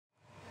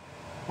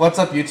What's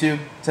up, YouTube?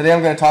 Today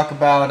I'm going to talk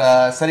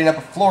about setting up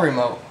a floor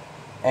remote,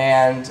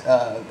 and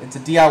it's a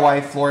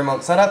DIY floor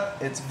remote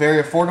setup. It's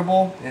very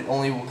affordable. It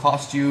only will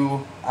cost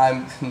you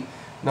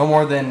no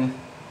more than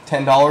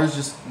 $10.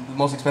 Just the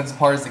most expensive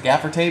part is the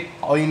gaffer tape.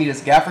 All you need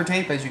is gaffer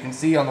tape, as you can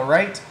see on the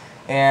right,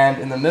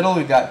 and in the middle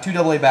we've got 2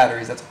 AA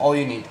batteries. That's all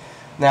you need.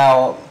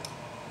 Now,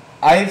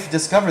 I've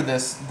discovered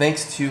this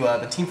thanks to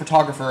the team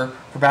photographer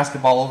for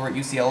basketball over at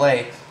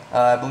UCLA.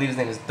 I believe his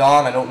name is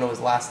Don. I don't know his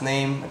last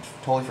name. I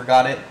totally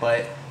forgot it,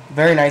 but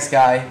very nice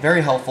guy,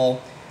 very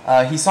helpful.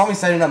 He saw me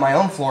setting up my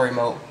own floor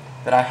remote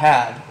that I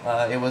had.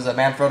 It was a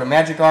Manfrotto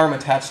Magic Arm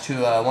attached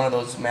to one of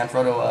those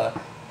Manfrotto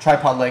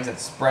tripod legs that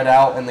spread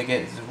out and they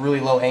get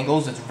really low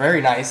angles. It's very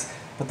nice,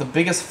 but the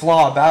biggest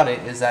flaw about it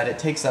is that it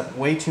takes up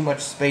way too much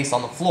space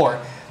on the floor,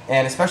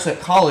 and especially at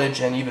college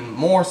and even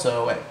more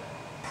so at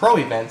pro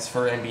events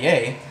for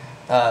NBA,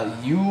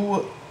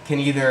 you can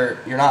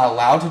you're not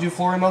allowed to do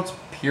floor remotes,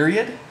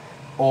 period,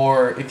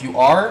 or if you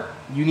are,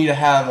 you need to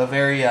have a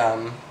very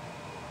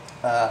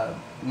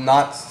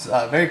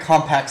very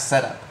compact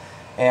setup.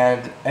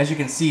 And as you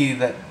can see,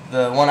 that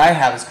the one I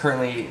have is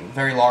currently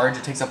very large.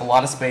 It takes up a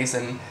lot of space,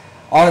 and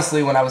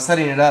honestly, when I was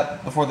setting it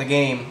up before the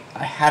game,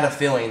 I had a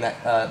feeling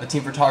that the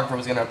team photographer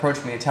was going to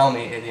approach me and tell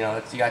me, you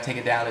got to take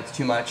it down, it's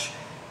too much.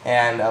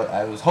 And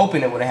I was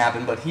hoping it would have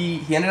happened, but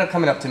he ended up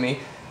coming up to me.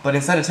 But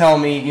instead of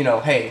telling me,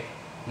 hey,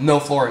 no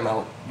floor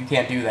remote, you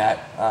can't do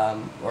that,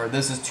 or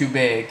this is too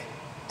big,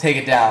 take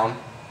it down,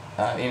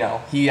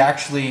 he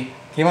actually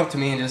came up to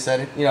me and just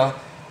said,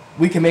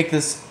 we can make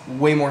this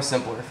way more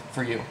simpler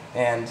for you,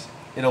 and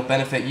it'll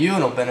benefit you,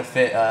 and it'll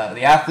benefit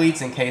the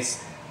athletes in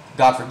case,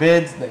 God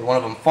forbid, that one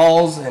of them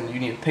falls and you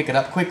need to pick it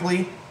up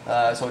quickly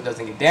so it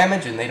doesn't get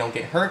damaged and they don't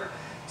get hurt.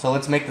 So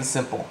let's make this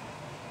simple.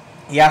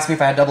 He asked me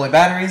if I had AA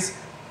batteries,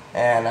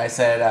 and I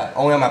said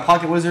only on my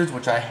Pocket Wizards,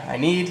 which I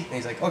need. And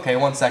he's like, okay,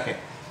 1 second.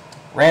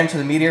 Ran to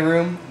the media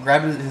room,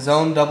 grabbed his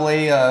own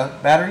AA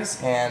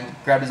batteries, and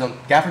grabbed his own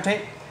gaffer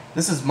tape.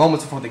 This is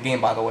moments before the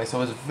game, by the way, so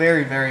it was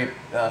very, very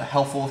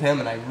helpful of him,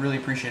 and I really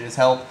appreciate his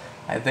help.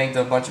 I thanked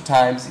him a bunch of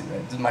times.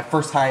 This is my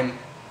first time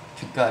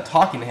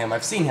talking to him.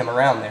 I've seen him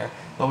around there,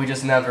 but we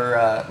just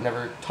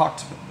never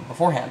talked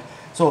beforehand.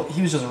 So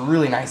he was just a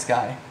really nice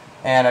guy,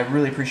 and I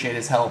really appreciate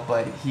his help.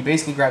 But he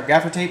basically grabbed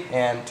gaffer tape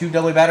and 2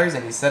 AA batteries,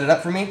 and he set it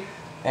up for me,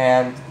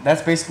 and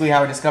that's basically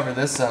how I discovered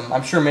this.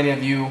 I'm sure many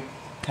of you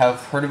have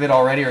heard of it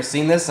already or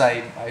seen this.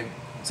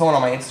 Someone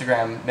on my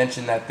Instagram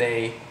mentioned that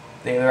they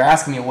were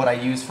asking me what I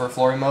use for a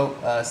floor remote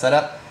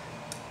setup,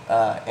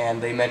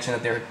 and they mentioned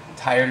that they're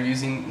tired of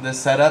using this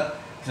setup,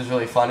 which is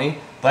really funny.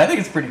 But I think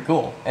it's pretty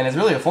cool, and it's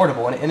really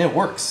affordable, and it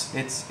works.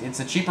 It's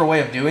a cheaper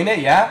way of doing it,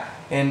 yeah.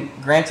 And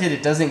granted,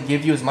 it doesn't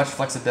give you as much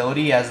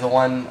flexibility as the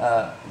one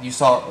you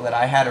saw that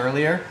I had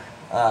earlier.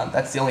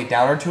 That's the only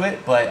downer to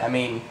it. But I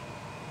mean,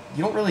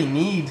 you don't really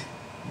need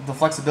the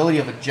flexibility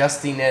of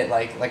adjusting it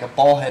like a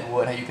ball head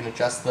would. How you can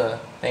adjust the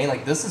thing.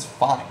 Like, this is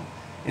fine.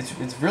 It's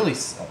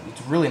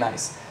really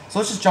nice. So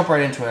let's just jump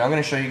right into it. I'm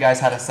going to show you guys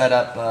how to set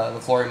up the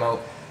floor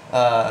remote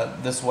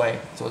this way.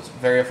 So it's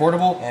very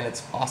affordable and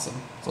it's awesome.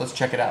 So let's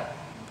check it out.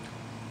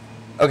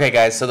 Okay,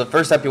 guys, so the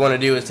first step you want to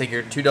do is take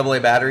your 2 AA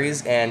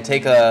batteries and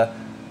take a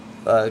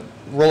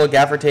roll of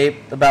gaffer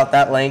tape about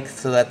that length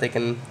so that they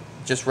can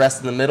just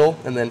rest in the middle,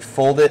 and then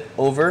fold it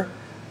over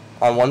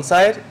on one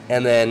side,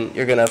 and then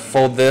you're going to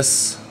fold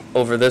this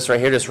over this right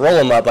here. Just roll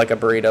them up like a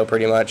burrito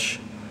pretty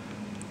much.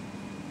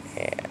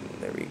 And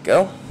there we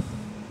go.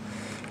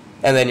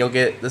 And then you'll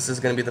get, this is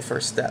going to be the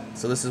first step.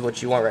 So this is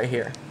what you want right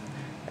here.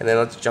 And then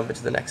let's jump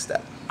into the next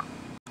step.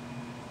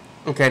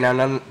 Okay,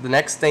 now the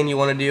next thing you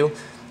want to do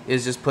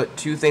is just put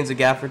 2 things of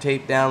gaffer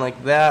tape down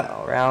like that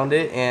around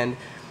it, and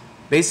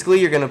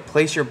basically you're going to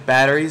place your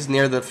batteries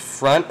near the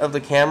front of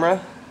the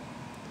camera.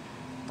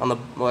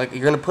 You're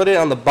going to put it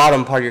on the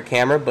bottom part of your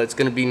camera, but it's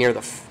going to be near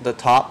the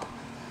top.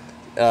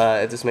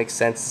 If this makes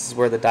sense, this is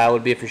where the dial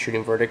would be if you're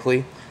shooting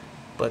vertically.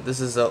 But this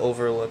is an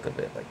overlook of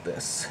it like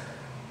this.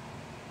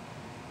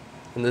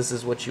 And this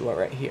is what you want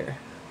right here.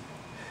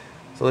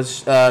 So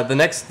let's the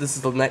next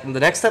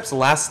step's the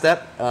last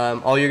step.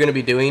 All you're going to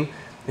be doing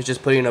is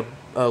just putting a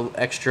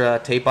extra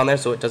tape on there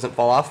so it doesn't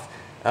fall off.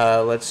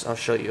 I'll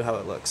show you how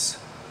it looks.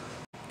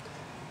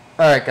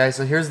 Alright, guys,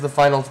 so here's the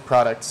final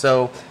product.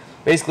 So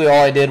basically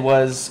all I did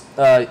was,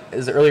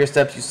 as the earlier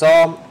steps you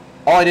saw,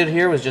 all I did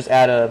here was just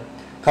add a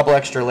couple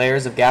extra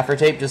layers of gaffer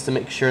tape just to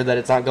make sure that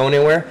it's not going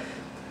anywhere.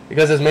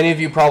 Because as many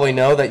of you probably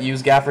know that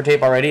use gaffer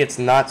tape already, it's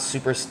not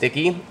super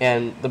sticky,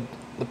 and the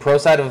pro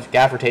side of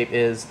gaffer tape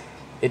is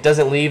it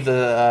doesn't leave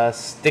the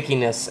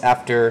stickiness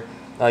after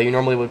you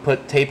normally would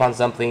put tape on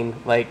something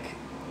like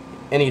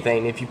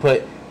anything. If you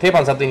put tape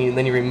on something and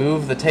then you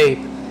remove the tape,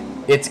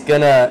 it's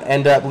gonna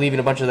end up leaving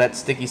a bunch of that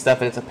sticky stuff,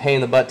 and it's a pain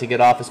in the butt to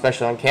get off,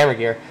 especially on camera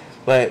gear.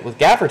 But with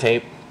gaffer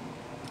tape,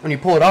 when you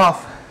pull it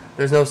off,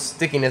 there's no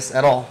stickiness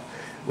at all,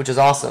 which is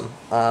awesome.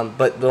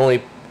 But the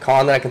only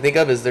con that I can think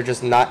of is they're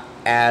just not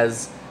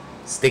as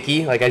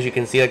sticky. Like, as you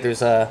can see, like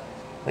there's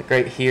like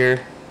right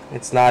here,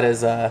 it's not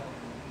as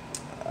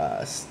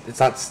it's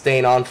not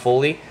staying on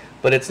fully,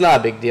 but it's not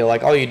a big deal.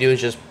 Like, all you do is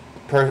just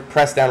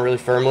press down really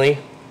firmly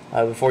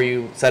before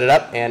you set it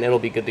up, and it'll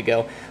be good to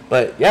go.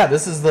 But yeah,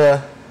 this is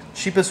the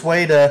cheapest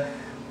way to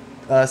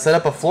set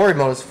up a floor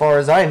remote as far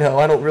as I know.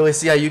 I don't really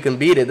see how you can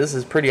beat it. This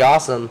is pretty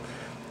awesome.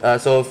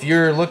 So if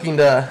you're looking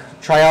to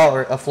try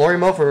out a floor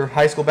remote for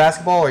high school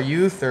basketball or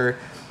youth or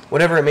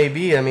whatever it may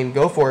be, I mean,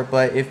 go for it.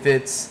 But if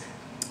it's,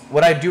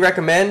 what I do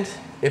recommend,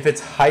 if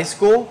it's high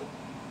school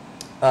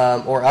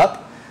or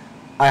up,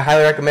 I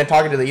highly recommend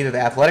talking to either the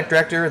athletic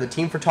director or the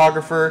team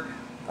photographer,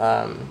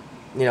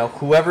 you know,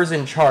 whoever's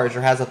in charge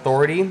or has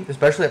authority,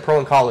 especially at pro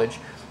and college.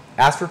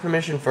 Ask for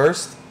permission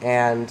first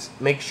and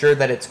make sure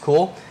that it's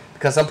cool,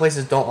 because some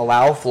places don't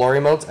allow floor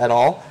remotes at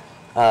all.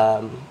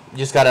 You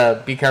just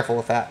gotta be careful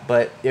with that.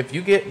 But if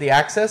you get the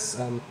access,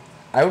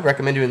 I would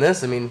recommend doing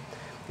this. I mean,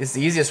 it's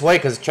the easiest way,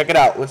 because check it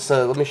out.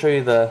 Let me show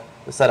you the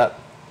setup.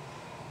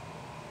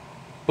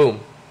 Boom.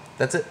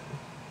 That's it.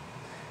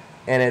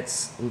 And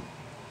it's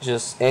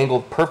just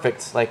angled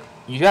perfect. Like,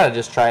 you gotta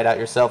just try it out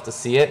yourself to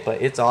see it,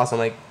 but it's awesome.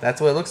 Like,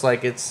 that's what it looks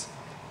like. It's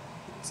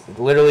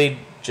literally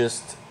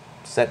just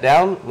set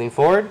down, lean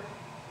forward,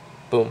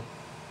 boom.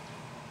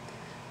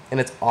 And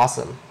it's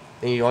awesome.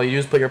 And all you do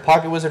is put your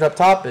pocket wizard up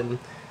top and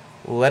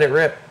let it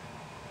rip.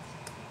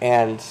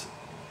 And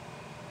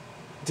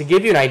to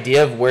give you an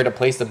idea of where to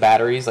place the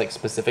batteries, like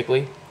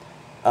specifically,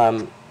 I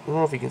don't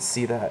know if you can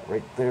see that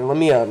right there. Let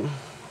me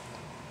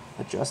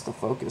adjust the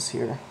focus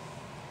here.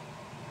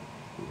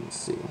 Let's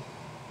see.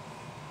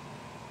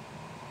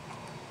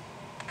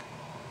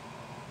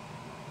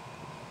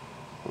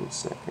 One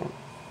second.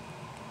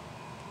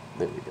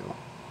 There we go.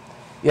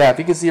 Yeah, if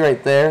you can see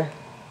right there,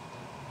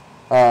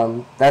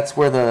 that's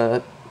where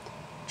the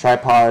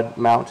tripod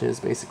mount is,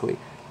 basically.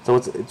 So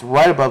it's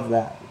right above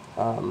that.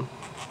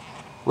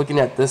 Looking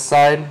at this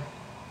side, you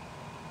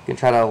can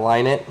try to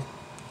align it.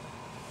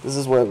 This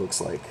is what it looks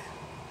like.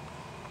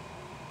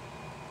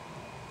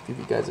 Give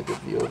you guys a good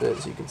view of it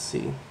so you can see.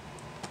 One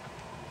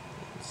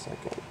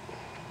second.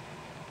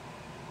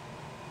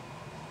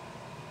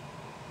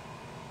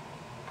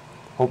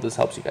 Hope this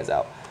helps you guys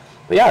out.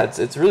 But yeah,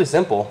 it's really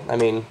simple. I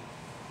mean,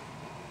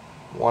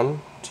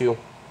 1, 2.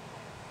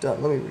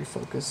 Done. Let me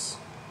refocus.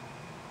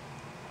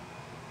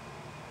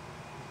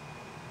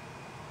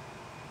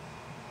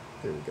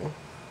 There we go.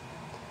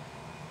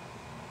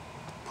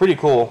 Pretty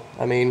cool.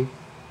 I mean,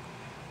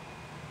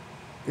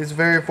 it's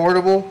very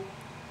affordable,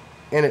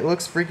 and it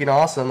looks freaking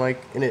awesome.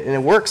 Like, and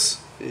it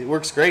works. It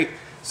works great.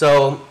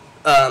 So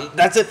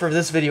that's it for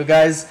this video,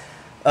 guys.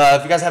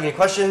 If you guys have any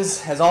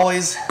questions, as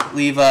always,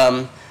 leave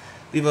a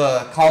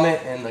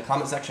comment in the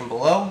comment section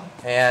below.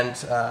 And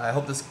I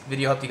hope this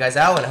video helped you guys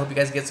out, and I hope you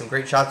guys get some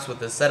great shots with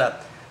this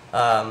setup.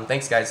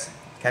 Thanks, guys.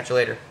 Catch you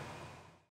later.